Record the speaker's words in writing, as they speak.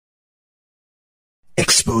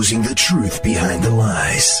Exposing the truth behind the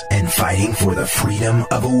lies and fighting for the freedom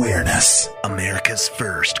of awareness. America's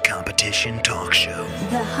first competition talk show.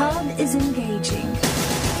 The hub is engaging.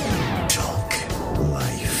 Talk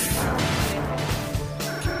Life.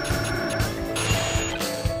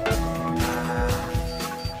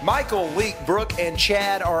 Michael, Leek, Brooke, and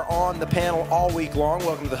Chad are on the panel all week long.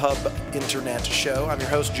 Welcome to the Hub Internet Show. I'm your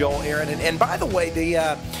host, Joel Aaron. And by the way,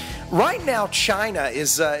 right now, China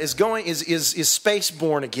is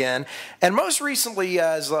spaceborne again, and most recently,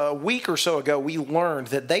 as a week or so ago, we learned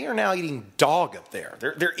that they are now eating dog up there.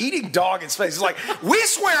 They're eating dog in space. It's like we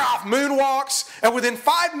swear off moonwalks, and within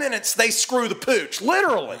 5 minutes they screw the pooch,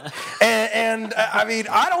 literally. And I mean,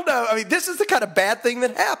 I don't know. I mean, this is the kind of bad thing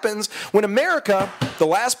that happens when America, the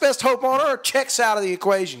last best hope on earth, checks out of the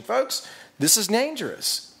equation, folks. This is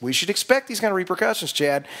dangerous. We should expect these kind of repercussions,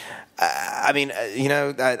 Chad. I mean,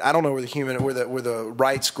 I don't know where the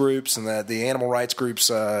rights groups and the animal rights groups,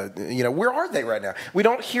 where are they right now? We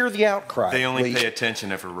don't hear the outcry. They only pay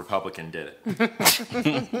attention if a Republican did it.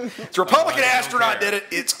 If a Republican astronaut did it,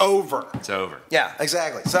 it's over. It's over. Yeah,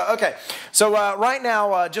 exactly. So, okay. So, right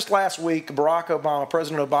now, just last week,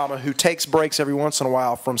 President Obama, who takes breaks every once in a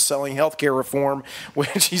while from selling health care reform,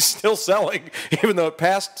 which he's still selling, even though it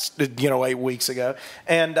passed, 8 weeks ago,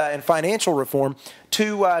 and financial reform,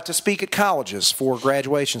 to speak at colleges for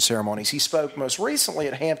graduation ceremonies. He spoke most recently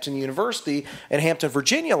at Hampton University in Hampton,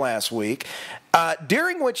 Virginia last week,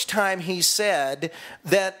 during which time he said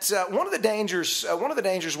that one of the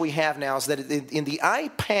dangers we have now is that in the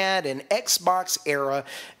iPad and Xbox era,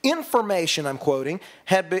 information, I'm quoting,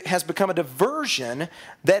 has become a diversion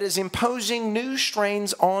that is imposing new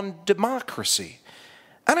strains on democracy.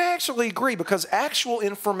 And I actually agree, because actual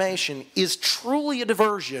information is truly a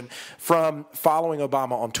diversion from following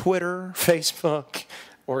Obama on Twitter, Facebook,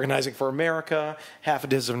 Organizing for America, half a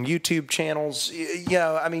dozen YouTube channels.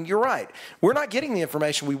 I mean, you're right. We're not getting the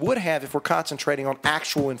information we would have if we're concentrating on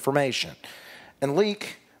actual information. And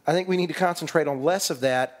Leek, I think we need to concentrate on less of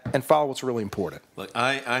that and follow what's really important. Look,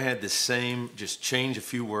 I had the same, just change a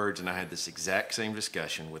few words, and I had this exact same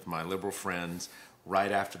discussion with my liberal friends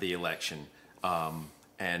right after the election.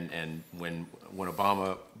 And when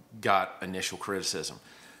Obama got initial criticism,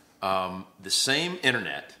 the same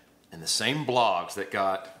internet and the same blogs that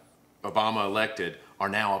got Obama elected are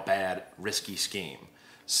now a bad, risky scheme.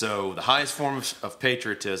 So the highest form of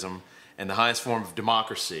patriotism and the highest form of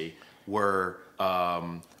democracy were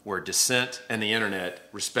dissent and the internet,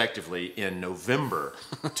 respectively, in November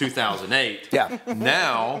 2008. Yeah.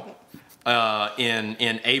 Now,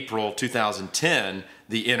 in April 2010,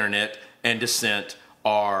 the internet and dissent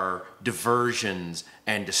are diversions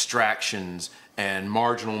and distractions and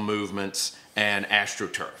marginal movements and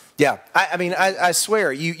AstroTurf. Yeah, I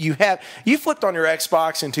swear you flipped on your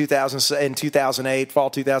Xbox in 2008, fall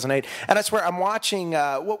 2008, and I swear I'm watching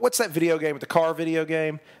what's that video game, the car video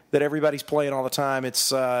game that everybody's playing all the time?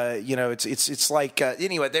 It's it's like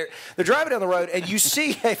anyway, they're driving down the road and you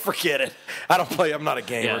see, hey, forget it. I'm not a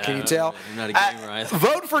gamer. Can you tell? I'm not a gamer either.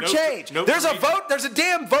 Vote for change. There's a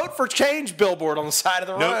damn vote for change billboard on the side of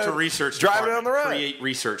the road. Note to research driving department. down the road.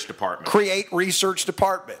 Create research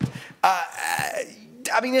department.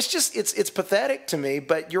 I mean, it's pathetic to me,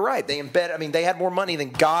 but you're right. They had more money than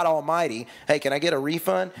God Almighty. Hey, can I get a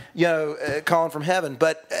refund? Calling from heaven.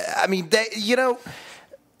 But I mean, they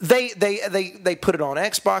put it on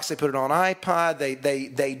Xbox, they put it on iPod,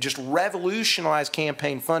 they just revolutionized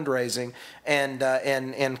campaign fundraising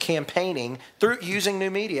and campaigning through using new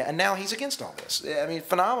media, and now he's against all this. I mean,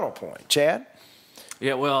 phenomenal point, Chad.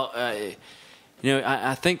 Yeah, well, I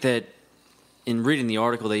think that in reading the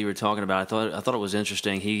article that you were talking about, I thought it was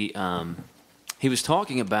interesting. He was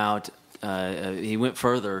talking about he went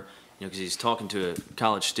further, because he's talking to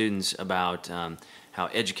college students about how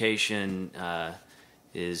education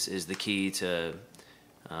is the key to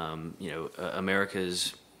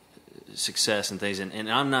America's success and things.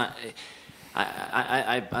 And I'm not.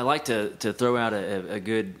 I like to throw out a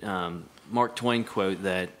good Mark Twain quote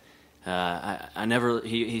that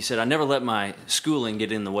he said, "I never let my schooling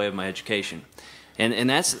get in the way of my education," and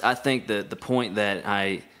that's, I think, the point that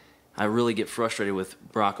I really get frustrated with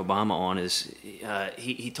Barack Obama on is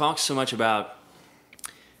he talks so much about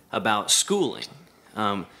schooling.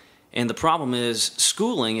 And the problem is,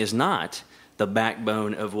 schooling is not the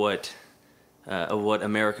backbone of what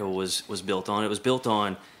America was built on. It was built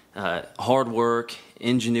on hard work,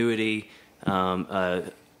 ingenuity,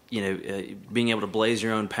 being able to blaze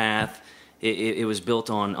your own path. It was built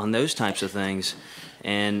on those types of things.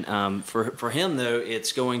 And for him, though,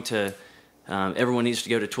 it's going to everyone needs to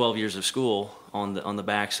go to 12 years of school on the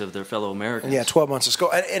backs of their fellow Americans. Yeah, 12 months of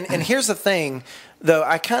school. And here's the thing, though,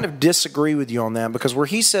 I kind of disagree with you on that, because where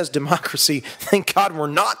he says democracy, thank God we're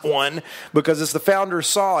not one, because as the founders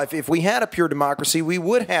saw, if we had a pure democracy, we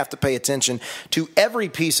would have to pay attention to every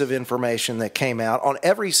piece of information that came out on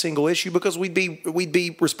every single issue, because we'd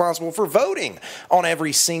be responsible for voting on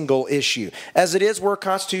every single issue. As it is, we're a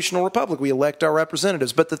constitutional republic. We elect our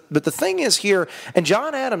representatives. But the thing is here, and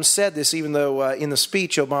John Adams said this, even though in the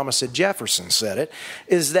speech Obama said Jefferson said it,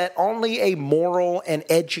 is that only a moral and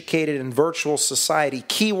educated and virtual society,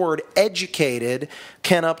 keyword educated,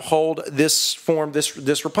 can uphold this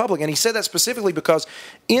republic. And he said that specifically because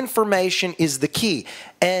information is the key.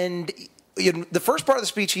 And the first part of the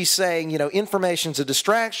speech, he's saying, information's a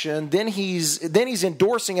distraction. Then he's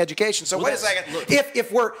endorsing education. So wait a second.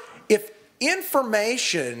 If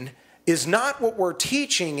information is not what we're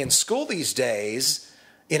teaching in school these days,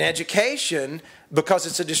 in education, because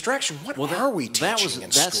it's a distraction, what are we teaching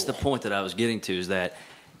in school? That's the point that I was getting to, is that,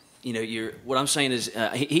 what I'm saying is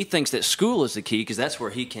he thinks that school is the key, because that's where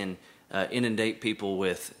he can inundate people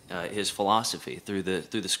with his philosophy through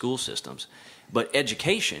the school systems. But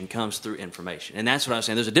education comes through information. And that's what I was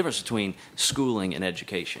saying. There's a difference between schooling and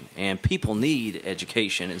education. And people need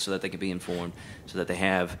education, and so that they can be informed, so that they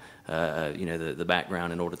have the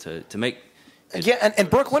background in order to make. Yeah, and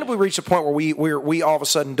Brooke, when did we reach the point where we all of a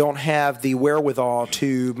sudden don't have the wherewithal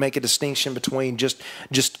to make a distinction between just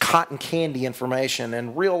cotton candy information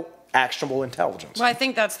and real actionable intelligence? Well, I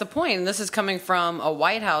think that's the point. And this is coming from a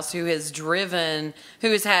White House who has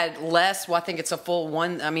had less, I think it's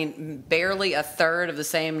barely a third of the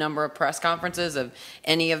same number of press conferences of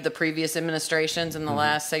any of the previous administrations in the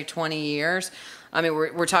last, say, 20 years. I mean,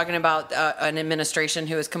 we're talking about an administration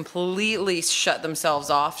who has completely shut themselves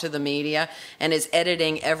off to the media and is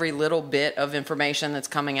editing every little bit of information that's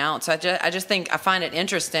coming out. So I just think I find it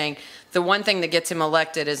interesting. The one thing that gets him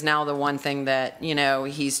elected is now the one thing that,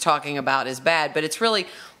 he's talking about is bad. But it's really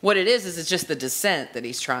what it is it's just the dissent that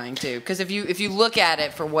he's trying to. Because if you look at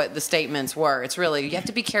it for what the statements were, it's really, you have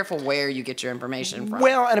to be careful where you get your information from.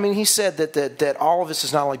 Well, and I mean, he said that all of this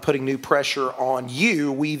is not only putting new pressure on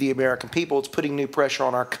you, we the American people, it's putting new pressure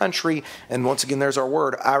on our country. And once again, there's our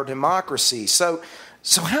word, our democracy. So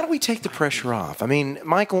how do we take the pressure off? I mean,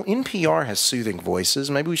 Michael, NPR has soothing voices.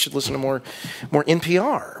 Maybe we should listen to more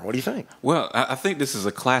NPR. What do you think? Well, I think this is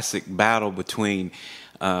a classic battle between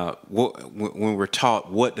when we're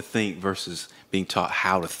taught what to think versus being taught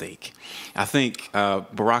how to think. I think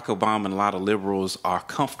Barack Obama and a lot of liberals are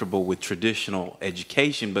comfortable with traditional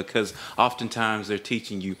education because oftentimes they're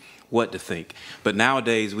teaching you what to think. But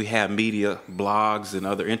nowadays we have media, blogs, and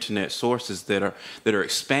other internet sources that are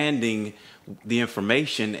expanding the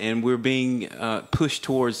information, and we're being pushed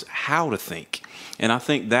towards how to think. And I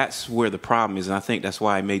think that's where the problem is, and I think that's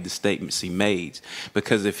why he made the statements he made.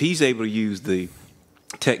 Because if he's able to use the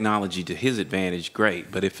technology to his advantage,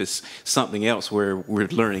 great. But if it's something else where we're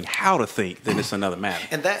learning how to think, then it's another matter.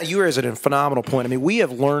 And that you raise a phenomenal point. I mean, we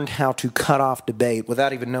have learned how to cut off debate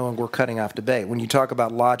without even knowing we're cutting off debate. When you talk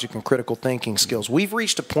about logic and critical thinking skills, we've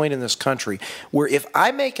reached a point in this country where if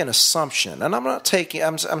I make an assumption, and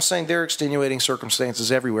I'm saying there are extenuating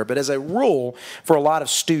circumstances everywhere, but as a rule, for a lot of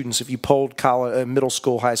students, if you polled middle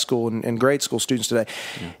school, high school, and grade school students today,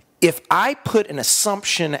 if I put an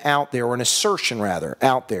assumption out there, or an assertion rather,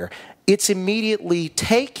 out there, it's immediately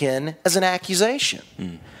taken as an accusation.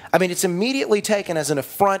 I mean, it's immediately taken as an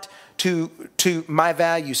affront to my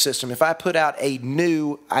value system. If I put out a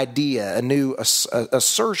new idea, a new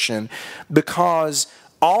assertion, because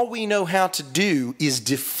all we know how to do is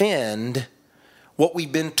defend what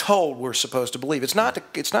we've been told we're supposed to believe. It's not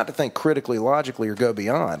to think critically, logically, or go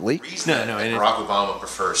beyond. Lee? The reason that Barack Obama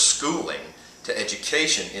prefers schooling to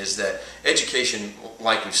education is that education,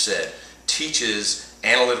 like we've said, teaches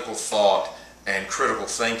analytical thought and critical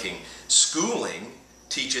thinking. Schooling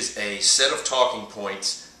teaches a set of talking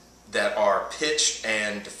points that are pitched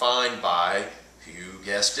and defined by, you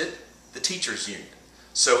guessed it, the teachers union.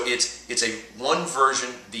 So it's a one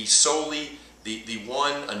version, the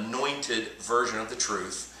one anointed version of the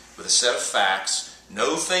truth with a set of facts,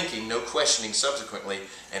 no thinking, no questioning subsequently,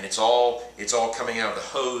 and it's all coming out of the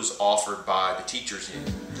hose offered by the teachers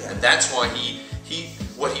union. And that's why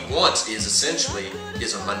what he wants is essentially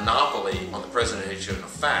a monopoly on the presentation of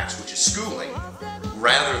facts, which is schooling,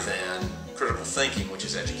 rather than critical thinking, which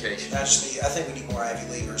is education. I think we need more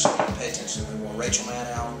Ivy Leaguers to pay attention to more. Rachel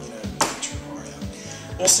Maddow, teacher Mario.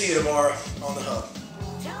 We'll see you tomorrow on The Hub.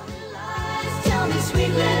 Tell me sweet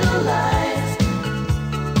little lies.